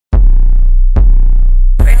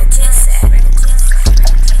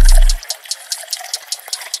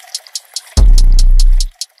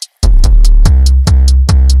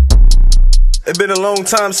been a long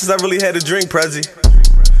time since I really had a drink, Prezi.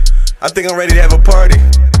 I think I'm ready to have a party.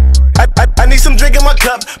 I need some drink in my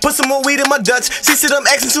cup, put some more weed in my Dutch. She said I'm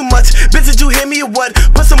asking too much, bitch did you hear me or what?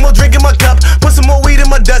 Put some more drink in my cup, put some more weed in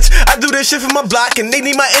my Dutch. I do this shit for my block and they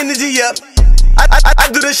need my energy up. I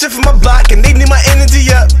do this shit for my block and they need my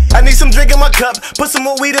energy up. I need some drink in my cup, put some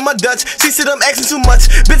more weed in my Dutch. She said I'm asking too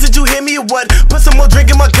much, bitch did you hear me or what? Put some more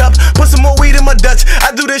drink in my cup, put some more weed in my Dutch.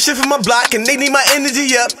 I do this shit for my block and they need my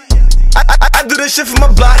energy up. I do this shit for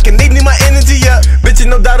my block and they need my energy up. Bitches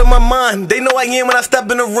no doubt in my mind, they know I am when I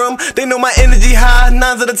step in the room. They know my energy high,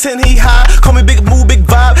 9s out of 10 he high. Call me big move, big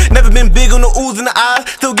vibe. Never been big on the oohs and the eyes,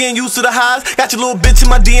 still getting used to the highs. Got your little bitch in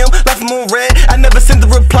my DM, left him on red. I never sent a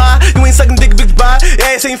reply, you ain't sucking dick, bitch bye.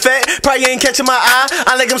 Your ass ain't fat, probably ain't catching my eye.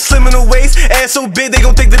 I like I'm slim in the waist, ass so big they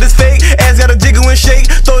gon' think that it's fake. Ass got a jiggle and shake,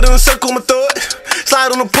 throw it in a circle, I'ma throw it.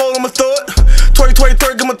 Slide on the pole, I'ma throw it. Twerk, twerk,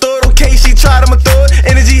 twerk, I'ma throw it. Okay, she tried, I'ma throw it.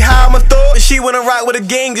 Energy high, I'ma throw it. She wanna ride with a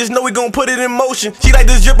gang, just know we gon' put it in motion. She like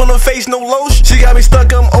this drip on her face, no lotion. She got me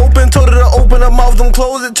stuck, I'm open. Told her to open her mouth, don't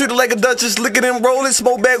close it. Treat her like a duchess, lick it and roll it.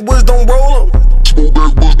 Smoke backwoods, don't roll em.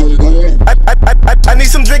 I need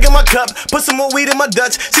some drink in my cup, put some more weed in my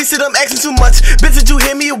Dutch. She said I'm asking too much, bitch did you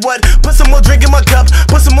hear me or what? Put some more drink in my cup,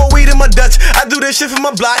 put some more weed in my Dutch. I do this shit for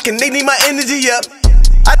my block and they need my energy up.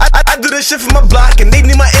 I do this shit for my block and they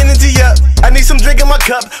need my energy up. I need some drink in my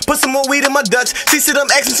cup, put some more weed in my Dutch. She said I'm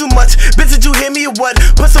asking too much, bitch did you hear me or what?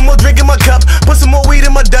 Put some more drink in my cup, put some more weed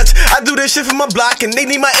in my Dutch. I do this shit for my block and they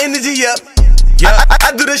need my energy up.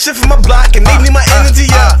 I do this shit for my block and they need my energy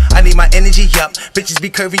up. I need my energy up. Bitches be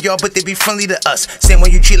curvy, y'all, but they be friendly to us. Same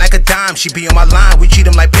when you treat like a dime, she be on my line. We treat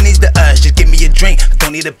them like pennies to us. Just give me a drink, I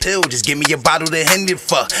don't need a pill. Just give me a bottle to Henry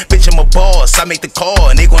fuck. Bitch, I'm a boss, I make the call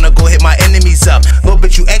and they gonna go hit my enemies up. Little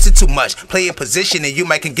bitch, you asking too much. Play a position and you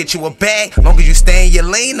might can get you a bag. Long as you stay in your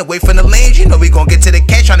lane, away from the lanes, you know we gon' get to the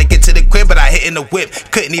cash. Tryna get to the crib, but I hit in the whip.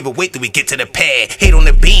 Couldn't even wait till we get to the pad. Hate on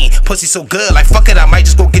the bean, pussy so good, like fuck it, I might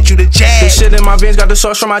just go get you the jag. This shit in my veins got the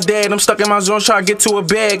sauce from my dad. I'm stuck in my zone, try to get to a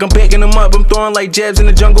bag. I'm backing them up, I'm throwing like jabs in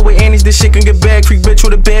the jungle with Annie's. This shit can get bad. Freak bitch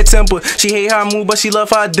with a bad temper. She hate how I move, but she love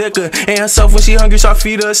how I dick her. And herself when she hungry, so I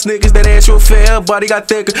feed her Snickers. That ass real fair, her body got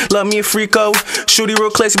thicker. Love me a freako. Shooty real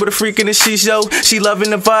classy, but a freak in the sheets, yo. She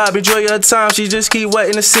loving the vibe, enjoy her time. She just keep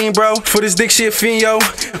wetting the scene, bro. For this dick shit fiend, yo.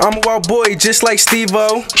 I'm a wild boy, just like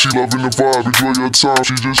Steve-O. She loving the vibe, enjoy your time.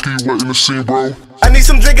 She just keep wetting the scene, bro. I need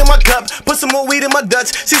some drink in my cup, put some more weed in my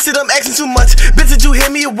Dutch. She said I'm asking too much, bitch did you hear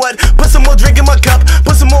me or what? Put some more drink in my cup,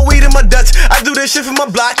 put some more weed in my Dutch. I do this shit for my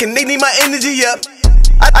block and they need my energy up.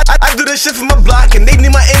 I do this shit for my block and they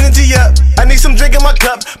need my energy up. I need some drink in my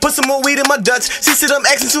cup, put some more weed in my Dutch. She said I'm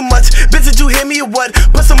asking too much, bitch did you hear me or what?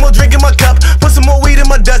 Put some more drink in my cup, put some more weed in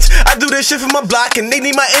my Dutch. I do this shit for my block and they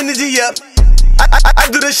need my energy up. I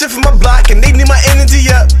do this shit for my block and they need my energy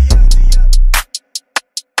up.